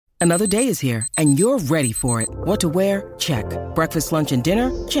Another day is here, and you're ready for it. What to wear? Check. Breakfast, lunch, and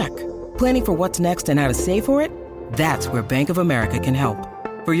dinner? Check. Planning for what's next and how to save for it? That's where Bank of America can help.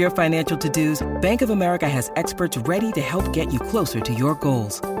 For your financial to-dos, Bank of America has experts ready to help get you closer to your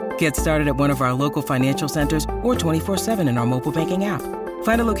goals. Get started at one of our local financial centers or 24/7 in our mobile banking app.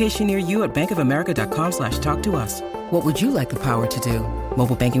 Find a location near you at bankofamerica.com/talktous. What would you like the power to do?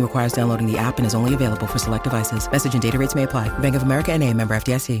 Mobile banking requires downloading the app and is only available for select devices. Message and data rates may apply. Bank of America N.A., member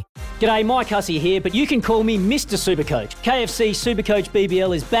FDIC. G'day, Mike Hussey here, but you can call me Mr. Supercoach. KFC Supercoach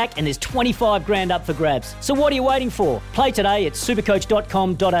BBL is back and there's 25 grand up for grabs. So what are you waiting for? Play today at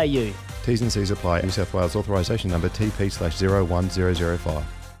supercoach.com.au. T's and C's apply. New South Wales authorisation number TP/01005.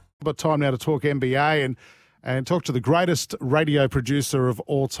 But time now to talk NBA and talk to the greatest radio producer of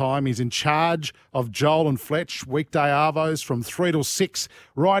all time. He's in charge of Joel and Fletch, weekday arvos from 3 till 6,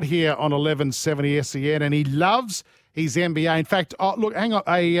 right here on 1170 SEN, and he loves his NBA. In fact, look, hang on,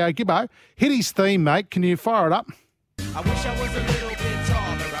 Gibbo, hit his theme, mate. Can you fire it up? I wish I was a little bit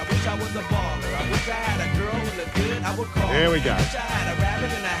taller. I wish I was a baller. I wish I had a girl who looked good. I would call her. There we go. I wish I had a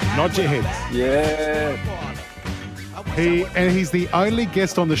rabbit in a hat. Nod your heads. Yeah. He's the only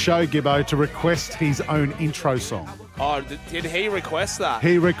guest on the show, Gibbo, to request his own intro song. Oh, did he request that?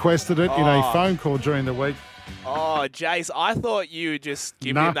 He requested it in a phone call during the week. Oh, Jace, I thought you would just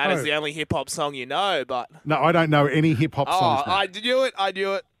give him that as the only hip-hop song you know, but... No, I don't know any hip-hop songs. Oh, I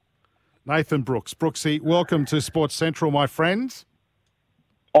knew it. Nathan Brooks. Brooksy, welcome to Sports Central, my friends.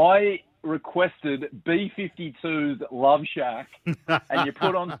 I requested B-52's Love Shack, and you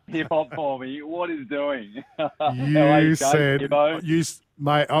put on hip-hop for me. What is doing? You said,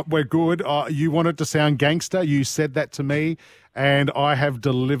 mate, we're good. You wanted to sound gangster. You said that to me, and I have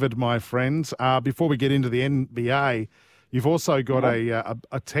delivered, my friends. Before we get into the NBA, you've also got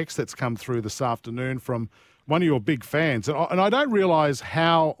a text that's come through this afternoon from one of your big fans. And I don't realise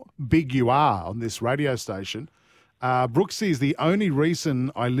how big you are on this radio station. Brooksy is the only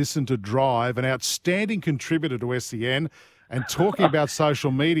reason I listen to Drive, an outstanding contributor to SEN. And talking about social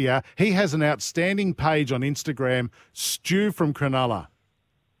media, he has an outstanding page on Instagram, Stu from Cronulla.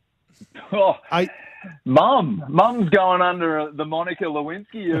 Oh, Mum's going under the moniker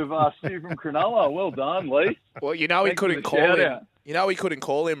Lewinsky of Stu from Cronulla. Well done, Lee. Well, he couldn't call him. He couldn't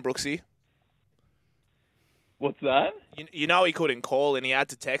call him, Brooksy. What's that? He couldn't call and he had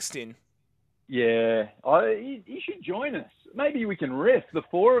to text in. Yeah, he should join us. Maybe we can riff, the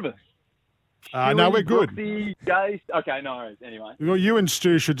four of us. No, we're good. Brooksy, Jace. Okay, no worries. Anyway. Well, you and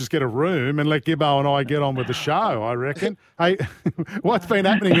Stu should just get a room and let Gibbo and I get on with the show, I reckon. Hey, what's been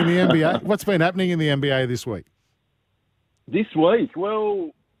happening in the NBA? What's been happening in the NBA this week? This week?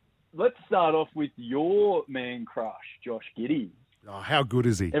 Well, let's start off with your man crush, Josh Giddey. Oh, how good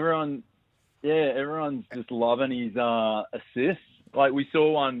is he? Everyone's just loving his assists. Like we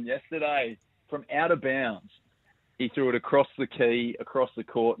saw one yesterday from out of bounds. He threw it across the key, across the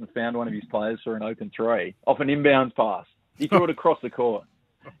court, and found one of his players for an open three off an inbounds pass. He threw it across the court.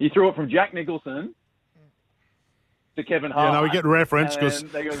 He threw it from Jack Nicholson to Kevin Hart. Yeah, no, we get reference because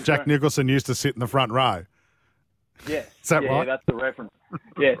Jack Nicholson used to sit in the front row. Yes. Is that right? Yeah, that's the reference.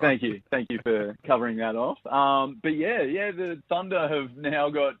 Yeah, thank you. Thank you for covering that off. But the Thunder have now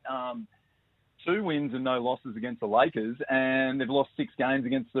got 2 wins and no losses against the Lakers, and they've lost 6 games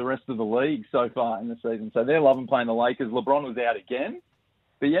against the rest of the league so far in the season. So they're loving playing the Lakers. LeBron was out again.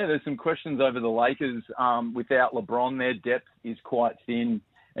 But yeah, there's some questions over the Lakers. Without LeBron, their depth is quite thin.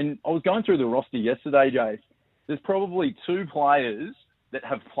 And I was going through the roster yesterday, Jace. There's probably 2 players that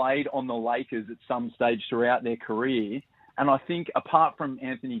have played on the Lakers at some stage throughout their career. And I think apart from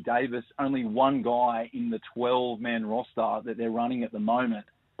Anthony Davis, only one guy in the 12-man roster that they're running at the moment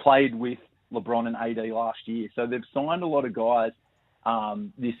played with LeBron and AD last year. So they've signed a lot of guys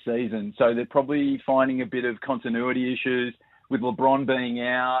this season. So they're probably finding a bit of continuity issues with LeBron being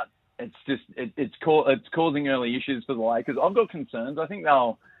out. It's just it's causing early issues for the Lakers. I've got concerns. I think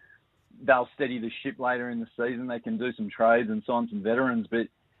they'll steady the ship later in the season. They can do some trades and sign some veterans. But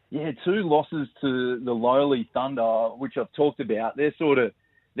yeah, 2 losses to the lowly Thunder, which I've talked about. They're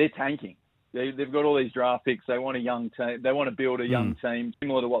tanking. They've got all these draft picks. They want a young team. They want to build a young team,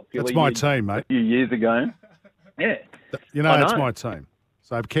 similar to what Philly That's my did team, mate. a few years ago. Yeah. That's my team.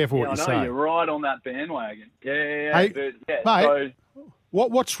 So be careful what you say. I know, you're right on that bandwagon. Yeah. Hey, mate,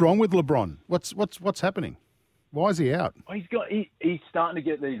 what's wrong with LeBron? What's happening? Why is he out? He's starting to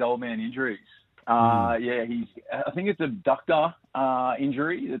get these old man injuries. I think it's a abductor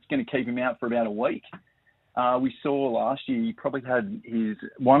injury that's going to keep him out for about a week. We saw last year he probably had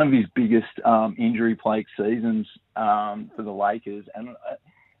one of his biggest injury plague seasons for the Lakers, and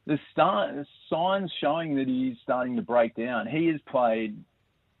there's signs showing that he's starting to break down. He has played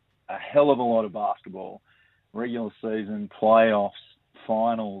a hell of a lot of basketball, regular season, playoffs,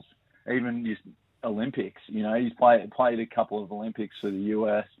 finals, even just Olympics. You know, he's played a couple of Olympics for the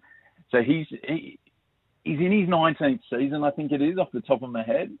US. So he's in his 19th season, I think it is, off the top of my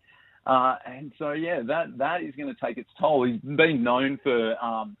head. And so, yeah, that is going to take its toll. He's been known for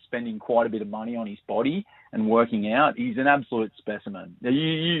spending quite a bit of money on his body and working out. He's an absolute specimen.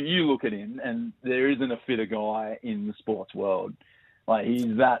 You look at him, and there isn't a fitter guy in the sports world. Like,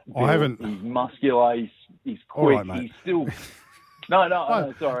 he's that built. He's muscular. He's quick. All right, he's still...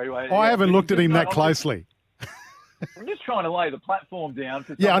 No, sorry. Wait, I haven't looked at him that closely. I'm just trying to lay the platform down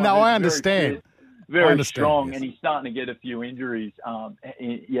for yeah, no, I understand. Very strong, yes. And he's starting to get a few injuries. At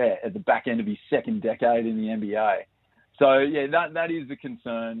the back end of his second decade in the NBA. So yeah, that is a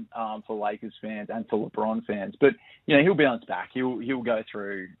concern for Lakers fans and for LeBron fans. But you know, he'll bounce back. He'll go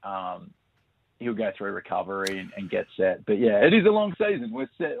through recovery and get set. But yeah, it is a long season. We're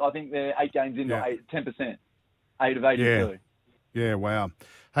set. I think they're 8 games into 10%, 8 of 82. Yeah, wow.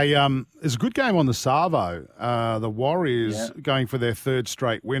 Hey, there's a good game on the Savo. The Warriors going for their 3rd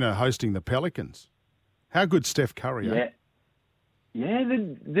straight winner, hosting the Pelicans. How good Steph Curry? Yeah,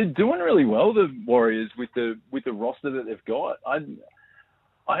 they're doing really well, the Warriors, with the roster that they've got.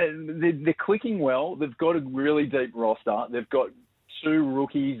 They're clicking well. They've got a really deep roster. They've got 2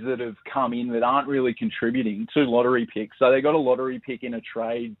 rookies that have come in that aren't really contributing, 2 lottery picks. So they got a lottery pick in a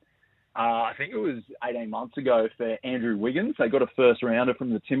trade. I think it was 18 months ago for Andrew Wiggins. They got a first rounder from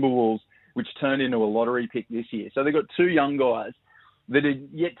the Timberwolves, which turned into a lottery pick this year. So they've got 2 young guys that are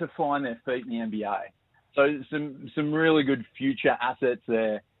yet to find their feet in the NBA. So some really good future assets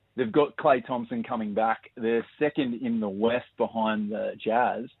there. They've got Klay Thompson coming back. They're second in the West behind the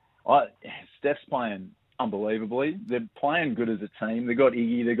Jazz. Steph's playing unbelievably. They're playing good as a team. They've got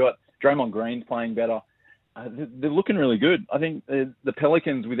Iggy. They've got Draymond Green's playing better. They're looking really good. I think the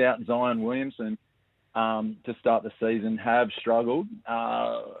Pelicans, without Zion Williamson to start the season, have struggled.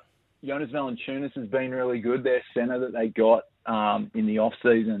 Jonas Valanciunas has been really good. Their center that they got in the off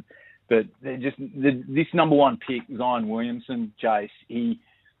season, but this number 1 pick, Zion Williamson, Jace. He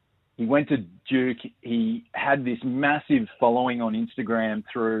went to Duke. He had this massive following on Instagram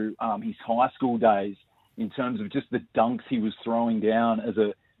through his high school days in terms of just the dunks he was throwing down as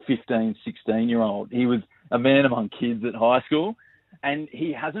a 15, 16-year-old. He was a man among kids at high school, and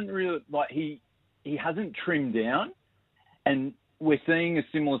he hasn't really, he hasn't trimmed down, and we're seeing a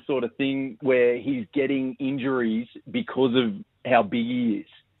similar sort of thing where he's getting injuries because of how big he is.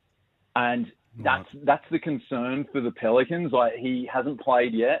 And that's the concern for the Pelicans. Like, he hasn't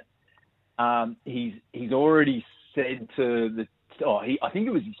played yet. He's already said to I think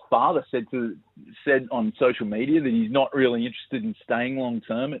it was his father said on social media that he's not really interested in staying long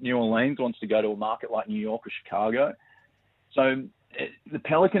term at New Orleans. Wants to go to a market like New York or Chicago. So the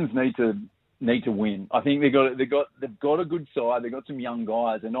Pelicans need to win. I think they've got a good side. They've got some young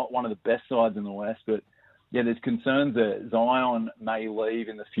guys. They're not one of the best sides in the West, but yeah, there's concerns that Zion may leave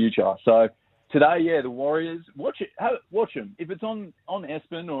in the future. So today, the Warriors, watch them. If it's on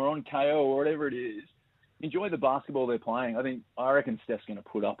ESPN or on KO or whatever it is, enjoy the basketball they're playing. I reckon Steph's going to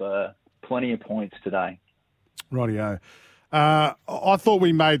put up plenty of points today. Rightio. I thought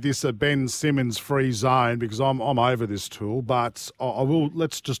we made this a Ben Simmons free zone because I'm over this tool, but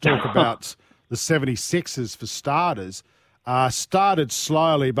let's just talk about the 76ers for starters. Started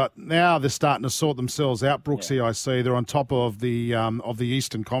slowly, but now they're starting to sort themselves out. Brooksy, I see they're on top of the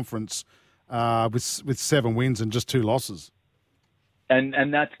Eastern Conference with 7 wins and just 2 losses.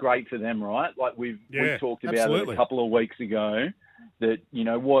 And that's great for them, right? Like we talked about it a couple of weeks ago. That, you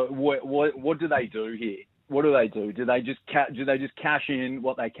know, what do they do here? What do they do? Do they just cash in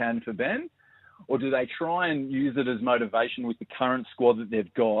what they can for Ben, or do they try and use it as motivation with the current squad that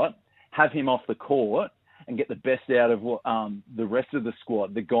they've got, have him off the court, and get the best out of the rest of the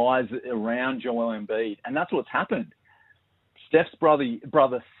squad, the guys around Joel Embiid? And that's what's happened. Steph's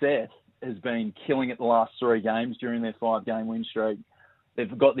brother Seth has been killing it the last 3 games during their 5-game win streak.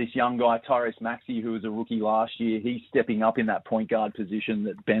 They've got this young guy, Tyrese Maxey, who was a rookie last year. He's stepping up in that point guard position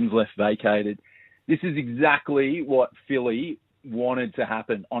that Ben's left vacated. This is exactly what Philly wanted to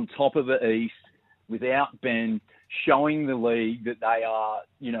happen. On top of the East, without Ben, showing the league that they are,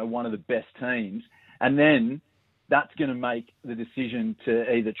 you know, one of the best teams. And then that's going to make the decision to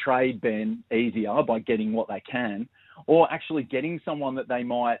either trade Ben easier by getting what they can, or actually getting someone that they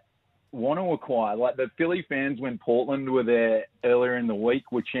might want to acquire. Like the Philly fans, when Portland were there earlier in the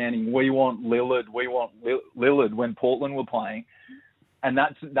week, were chanting, "We want Lillard, we want Lillard," when Portland were playing. And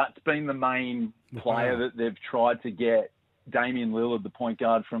that's been the main player that they've tried to get, Damian Lillard, the point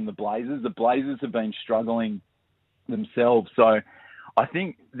guard from the Blazers. The Blazers have been struggling themselves. So I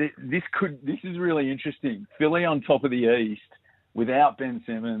think this is really interesting. Philly on top of the East without Ben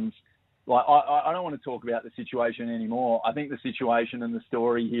Simmons. Like I don't want to talk about the situation anymore. I think the situation and the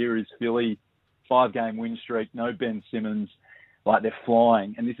story here is Philly 5-game win streak, no Ben Simmons, like they're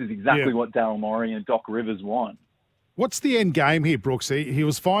flying, and this is exactly what Daryl Morey and Doc Rivers want. What's the end game here, Brooksy? He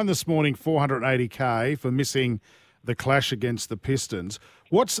was fined this morning $480K for missing the clash against the Pistons.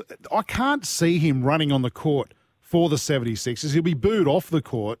 I can't see him running on the court for the 76ers. He'll be booed off the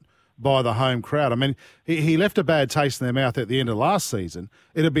court by the home crowd. I mean, he left a bad taste in their mouth at the end of last season.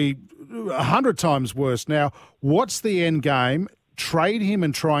 It'll be 100 times worse now. What's the end game? Trade him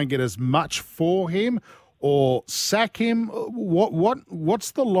and try and get as much for him, or sack him?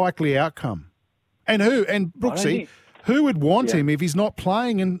 What's the likely outcome? And Brooksy, who would want him if he's not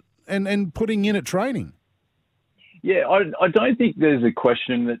playing and putting in at training? Yeah, I don't think there's a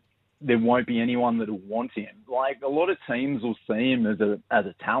question that there won't be anyone that will want him. Like, a lot of teams will see him as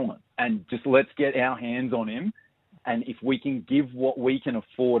a talent, and just let's get our hands on him. And if we can give what we can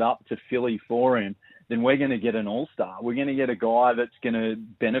afford up to Philly for him, then we're going to get an all-star. We're going to get a guy that's going to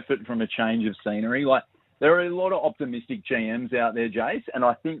benefit from a change of scenery. Like, there are a lot of optimistic GMs out there, Jace, and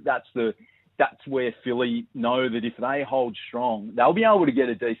I think that's where Philly know that if they hold strong, they'll be able to get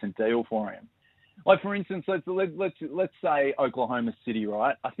a decent deal for him. Like, for instance, let's say Oklahoma City,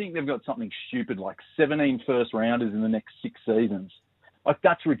 right? I think they've got something stupid like 17 first-rounders in the next 6 seasons. Like,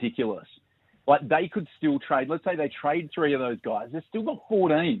 that's ridiculous. Like, they could still trade. Let's say they trade 3 of those guys. They've still got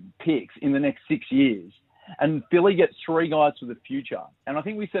 14 picks in the next 6 years. And Philly gets 3 guys for the future. And I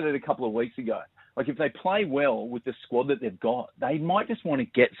think we said it a couple of weeks ago. Like, if they play well with the squad that they've got, they might just want to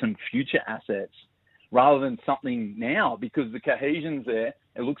get some future assets rather than something now, because the cohesion's there.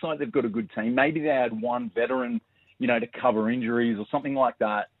 It looks like they've got a good team. Maybe they had one veteran, to cover injuries or something like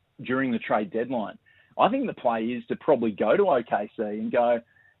that during the trade deadline. I think the play is to probably go to OKC and go,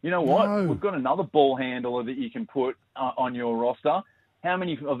 you know what? No. We've got another ball handler that you can put on your roster. How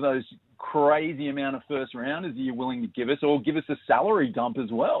many of those crazy amount of first rounders are you willing to give us, or give us a salary dump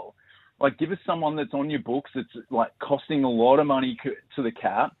as well? Like, give us someone that's on your books that's like costing a lot of money to the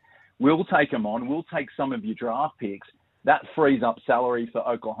cap. We'll take them on. We'll take some of your draft picks. That frees up salary for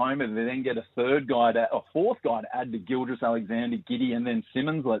Oklahoma. They then get a 4th guy to add to Gildress, Alexander, Giddey, and then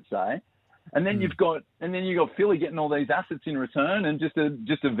Simmons, let's say. And then you've got Philly getting all these assets in return, and just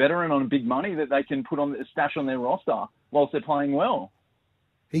a veteran on big money that they can put on a stash on their roster whilst they're playing well.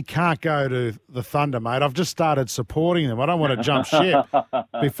 He can't go to the Thunder, mate. I've just started supporting them. I don't want to jump ship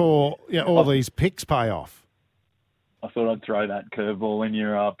before all these picks pay off. I thought I'd throw that curveball in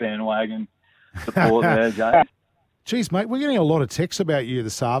your bandwagon support there, Jay. Geez, mate, we're getting a lot of texts about you,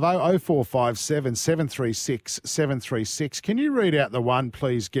 the Savo, 0457 736 736. Can you read out the one,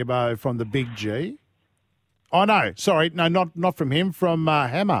 please, Gibbo, from the Big G? Oh, no, sorry. No, not from him, from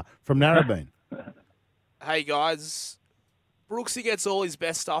Hammer, from Narrabeen. Hey, guys. Brooksy gets all his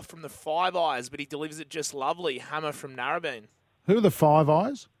best stuff from the Five Eyes, but he delivers it just lovely. Hammer from Narrabeen. Who are the Five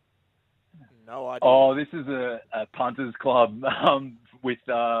Eyes? No idea. Oh, this is a punters club with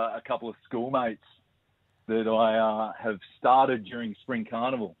a couple of schoolmates that I have started during Spring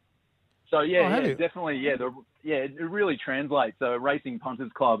Carnival. So, definitely, it really translates a racing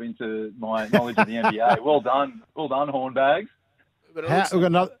punters club into my knowledge of the NBA. Well done, Hornbags. We've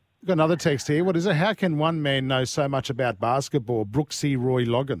got another text here. What is it? How can one man know so much about basketball? Brooksy Roy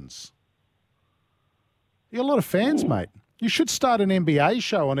Loggins. You got a lot of fans, mate. You should start an NBA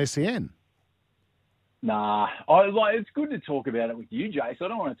show on SEN. Nah, it's good to talk about it with you, Jay. So I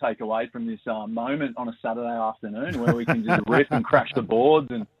don't want to take away from this moment on a Saturday afternoon where we can just riff and crash the boards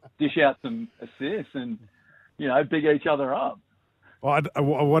and dish out some assists and, big each other up. Well,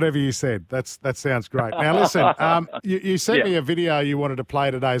 whatever you said, that sounds great. Now, listen, you sent me a video you wanted to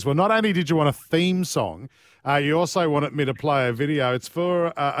play today as well. Not only did you want a theme song, you also wanted me to play a video. It's for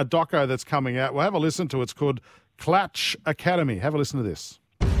a doco that's coming out. We'll have a listen to it. It's called Clutch Academy. Have a listen to this.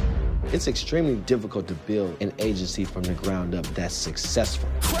 It's extremely difficult to build an agency from the ground up that's successful.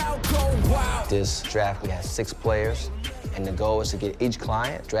 This draft, we have 6 players, and the goal is to get each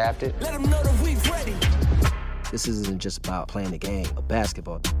client drafted. Let them know that we ready. This isn't just about playing the game of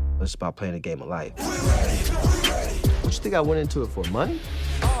basketball. It's about playing the game of life. What, you think I went into it for money?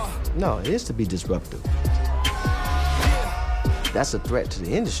 No, it is to be disruptive. That's a threat to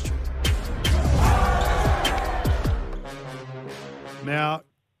the industry. Now,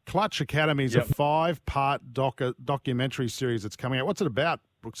 Clutch Academy is a 5-part documentary series that's coming out. What's it about,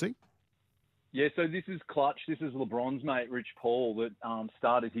 Brooksy? Yeah, so this is Clutch. This is LeBron's mate, Rich Paul, that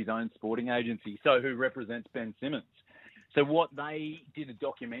started his own sporting agency, who represents Ben Simmons. So what they did a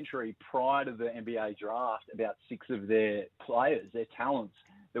documentary prior to the NBA draft about 6 of their players, their talents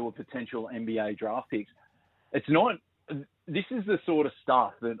that were potential NBA draft picks. It's not. This is the sort of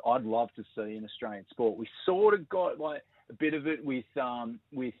stuff that I'd love to see in Australian sport. We sort of got like a bit of it with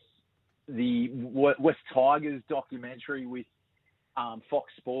the West Tigers documentary with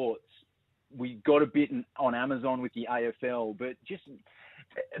Fox Sports. We got a bit on Amazon with the AFL, but just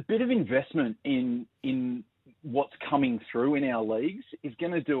a bit of investment in what's coming through in our leagues is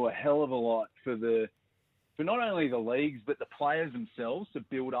going to do a hell of a lot for not only the leagues but the players themselves to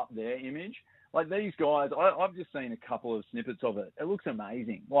build up their image. Like these guys, I've just seen a couple of snippets of it. It looks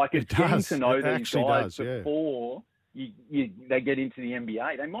amazing. Like it's getting to know these guys before they get into the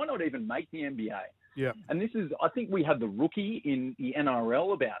NBA. They might not even make the NBA. Yeah. And this is, I think we had the rookie in the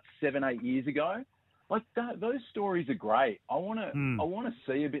NRL about 7-8 years ago. Like that, those stories are great. I want to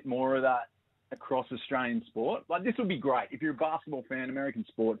see a bit more of that across Australian sport. Like this would be great if you're a basketball fan, American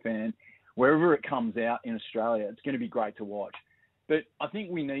sport fan, wherever it comes out in Australia. It's going to be great to watch. But I think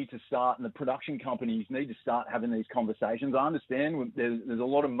we need to start, and the production companies need to start having these conversations. I understand there's a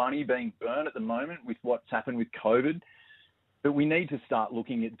lot of money being burnt at the moment with what's happened with COVID, but we need to start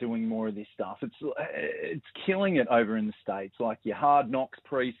looking at doing more of this stuff. It's killing it over in the States, like your Hard Knocks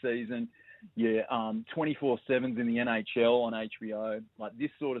preseason, your 24/7s in the NHL on HBO, like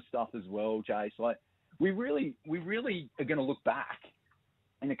this sort of stuff as well, Jace. Like we really are going to look back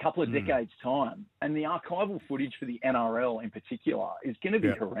in a couple of decades' time, and the archival footage for the NRL in particular is going to be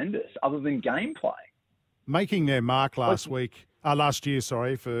horrendous, other than gameplay. Making their mark last year,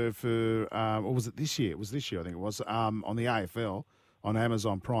 for or was it this year? It was this year, I think it was, on the AFL on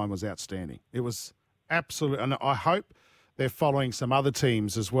Amazon Prime was outstanding. It was absolute, and I hope they're following some other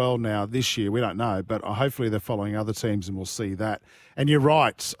teams as well now this year. We don't know, but hopefully they're following other teams and we'll see that. And you're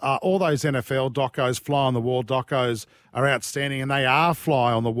right. All those NFL docos, fly-on-the-wall docos are outstanding, and they are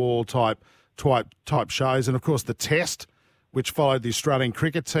fly-on-the-wall type shows. And, of course, The Test, which followed the Australian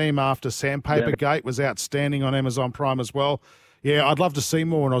cricket team after Sandpaper Gate, was outstanding on Amazon Prime as well. Yeah, I'd love to see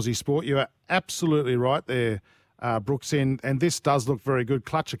more in Aussie sport. You are absolutely right there, Brooks. And this does look very good.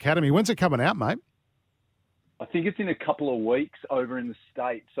 Clutch Academy. When's it coming out, mate? I think it's in a couple of weeks over in the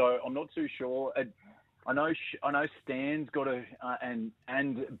States, so I'm not too sure. I know Stan's got and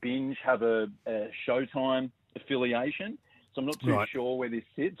Binge have a Showtime affiliation, so I'm not too sure where this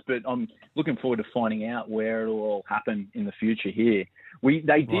sits, but I'm looking forward to finding out where it'll all happen in the future here.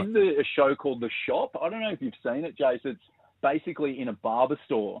 They did a show called The Shop. I don't know if you've seen it, Jace. It's basically in a barber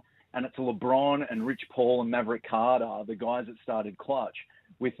store, and it's LeBron and Rich Paul and Maverick Carter, the guys that started Clutch,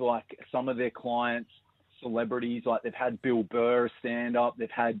 with like some of their clients, celebrities. Like they've had Bill Burr stand up,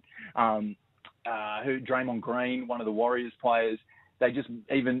 they've had Draymond Green, one of the Warriors players. They just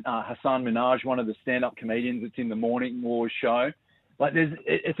even Hassan Minhaj, one of the stand-up comedians that's in the Morning Wars show. Like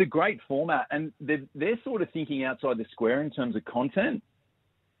it's a great format, and they're sort of thinking outside the square in terms of content,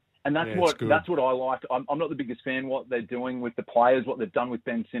 and that's what I like. I'm not the biggest fan what they're doing with the players, what they've done with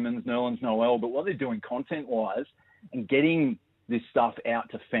Ben Simmons, Nerlens Noel, but what they're doing content-wise and getting this stuff out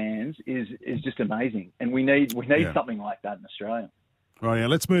to fans is just amazing, and we need something like that in Australia. Right, now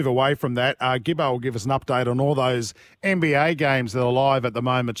let's move away from that. Gibbo will give us an update on all those NBA games that are live at the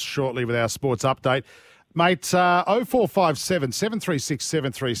moment shortly with our sports update. Mate, 0457 736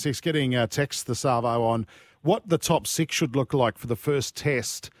 736, getting text the Savo on what the top 6 should look like for the first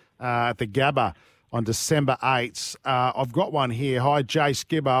test at the Gabba on December 8th. I've got one here. Hi, Jace,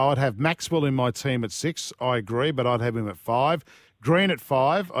 Gibbo. I'd have Maxwell in my team at 6. I agree, but I'd have him at 5. Green at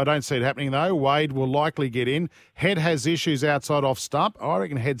 5. I don't see it happening, though. Wade will likely get in. Head has issues outside off stump. I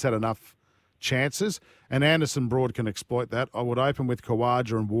reckon Head's had enough chances, and Anderson Broad can exploit that. I would open with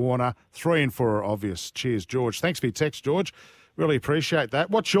Khawaja and Warner. 3 and 4 are obvious. Cheers, George. Thanks for your text, George. Really appreciate that.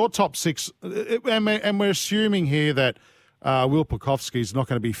 What's your top 6? And we're assuming here that Will Pukovsky's not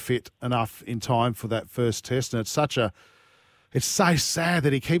going to be fit enough in time for that first test, and it's so sad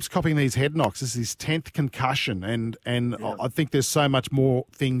that he keeps copying these head knocks. This is his 10th concussion, and I think there's so much more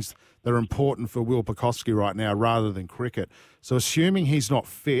things that are important for Will Pukovsky right now rather than cricket. So assuming he's not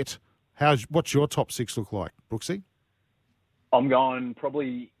fit, what's your top 6 look like, Brooksy? I'm going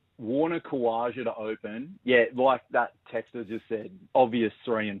probably Warner, Khawaja to open. Yeah, like that texter just said, obvious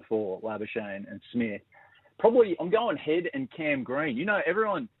 3 and 4, Labuschagne and Smith. Probably I'm going Head and Cam Green. You know,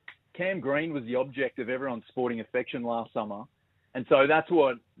 Cam Green was the object of everyone's sporting affection last summer. And so that's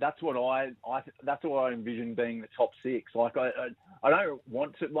what I envision being the top 6. Like I don't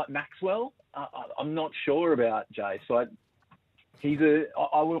want to, like Maxwell. I'm not sure about Jace. Like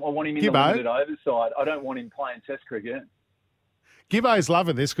I want him in the limited overside. I don't want him playing Test cricket. Gibbo's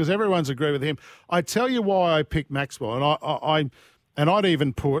loving this because everyone's agreed with him. I tell you why I picked Maxwell, and I'd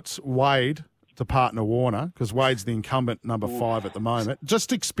even put Wade to partner Warner because Wade's the incumbent number 5 at the moment.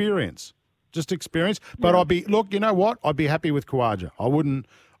 Just experience. But you know what? I'd be happy with Khawaja.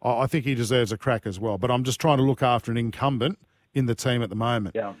 I think he deserves a crack as well. But I'm just trying to look after an incumbent in the team at the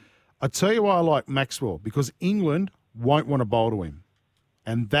moment. Yeah. I tell you why I like Maxwell, because England won't want to bowl to him.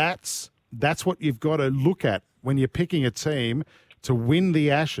 And that's what you've got to look at when you're picking a team to win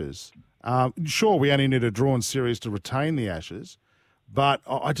the Ashes. Sure, we only need a drawn series to retain the Ashes, but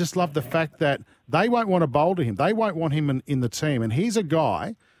I just love the fact that they won't want to bowl to him. They won't want him in the team. And he's a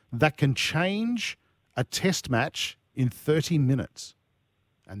guy that can change a test match in 30 minutes.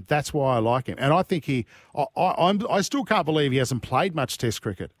 And that's why I like him. And I think I still can't believe he hasn't played much test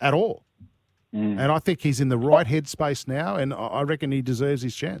cricket at all. And I think he's in the right headspace now, and I reckon he deserves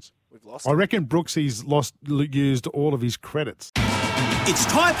his chance. We've lost I reckon Brooksy's used all of his credits. It's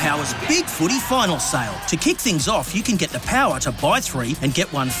Tyre Power's Big Footy Final Sale. To kick things off, you can get the power to buy 3 and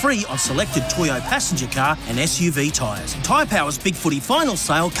get 1 free on selected Toyo passenger car and SUV tyres. Tyre Power's Big Footy Final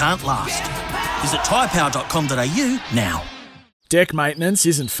Sale can't last. Visit tyrepower.com.au now. Deck maintenance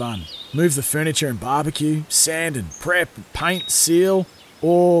isn't fun. Move the furniture and barbecue, sand and prep, paint, seal,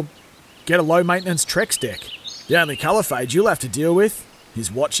 or get a low-maintenance Trex deck. The only colour fade you'll have to deal with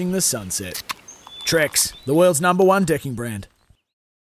is watching the sunset. Trex, the world's #1 decking brand.